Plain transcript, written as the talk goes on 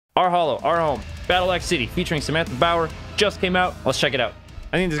Our Hollow, Our Home, Battle Axe City, featuring Samantha Bauer, just came out. Let's check it out.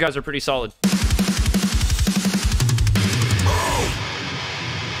 I think these guys are pretty solid.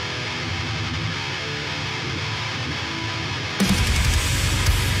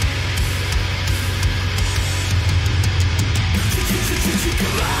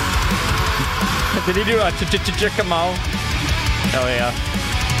 Did he do a ch-ch-ch-ch-kamal? Hell yeah.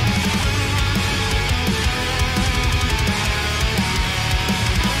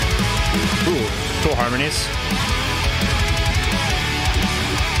 Ooh, cool harmonies.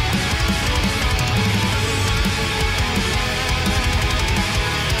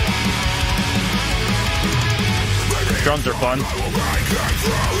 Drums are fun.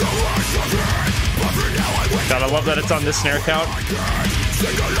 God, I love that it's on this snare count.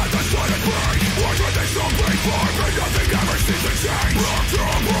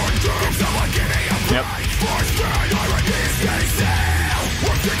 Yep.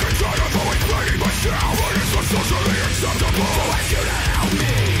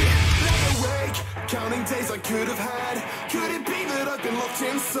 Counting days I could have had. Could it be that I've been locked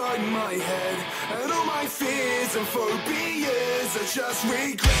inside my head? And all my fears and phobias are just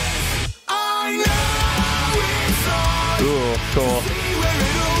regrets. I know it's hard. Ooh, cool.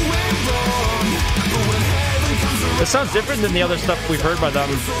 This sounds different than the other stuff we've heard by them.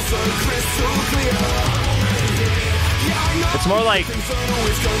 It's more like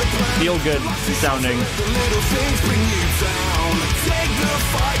feel good sounding.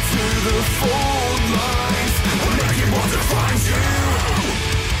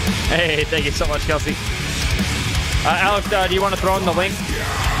 Hey, thank you so much, Kelsey. Alex, do you want to throw in the link?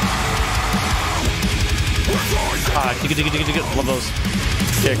 Love those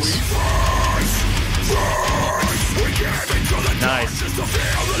kicks. Nice.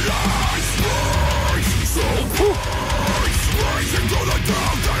 Whew.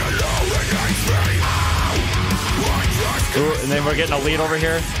 Ooh, and then we're getting a lead over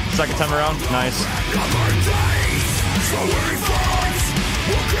here. Second time around. Nice.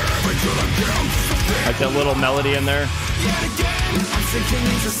 Like that little melody in there.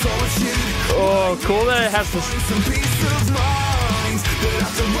 Oh, cool that it has this.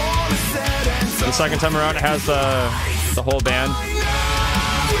 The second time around, it has the whole band.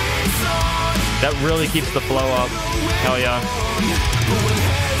 That really keeps the flow up. Hell yeah.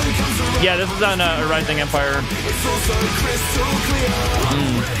 Yeah, this is on a Rising Empire.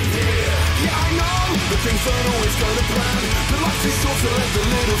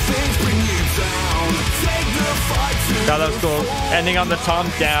 God, that was cool. Ending on the tom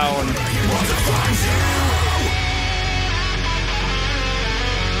down.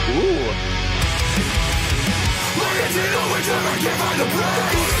 Ooh.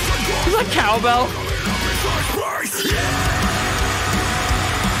 Is that cowbell?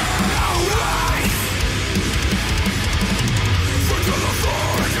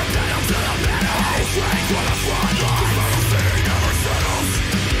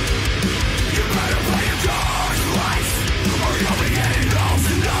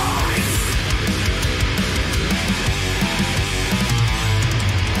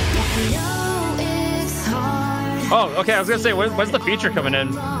 Oh, okay, I was gonna say, when's the feature coming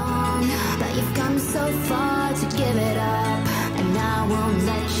in? But you've come so far to give it up, and I won't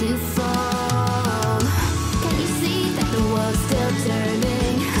let you fall. Can you see that the world's still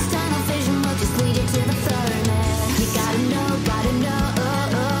turning? This tunnel vision will just lead you to the furnace. You gotta know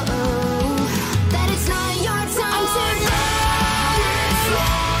that it's not your time to run.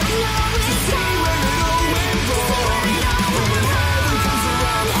 To see where it all went wrong. When heaven comes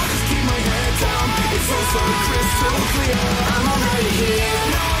around, I'll just keep my head down. It's all so crystal clear. I'm already here.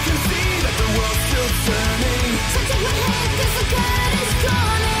 Now I can see that the world's still turning. So take my hand, 'cause the curtain is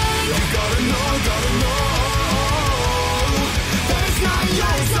coming. You gotta know that it's not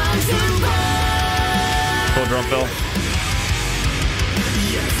your time to burn. Cool drum fill.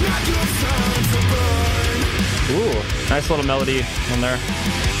 Yeah, it's not your time to burn. Ooh, nice little melody in there.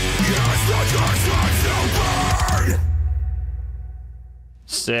 Yeah, it's not your time to burn.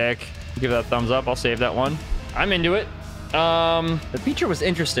 Sick. Give that a thumbs up. I'll save that one. I'm into it. The feature was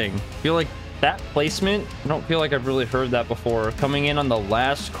interesting. I feel like that placement, I don't feel like I've really heard that before. Coming in on the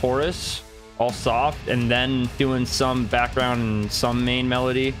last chorus, all soft, and then doing some background and some main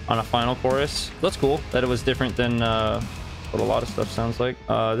melody on a final chorus. That's cool that it was different than what a lot of stuff sounds like.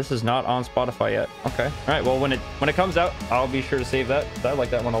 This is not on Spotify yet. Okay. All right. Well, when it comes out, I'll be sure to save that. I like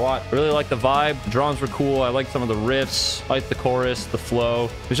that one a lot. Really like the vibe. The drums were cool. I like some of the riffs. I like the chorus, the flow.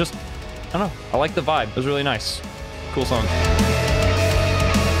 It was just, I don't know. I like the vibe. It was really nice. Cool song.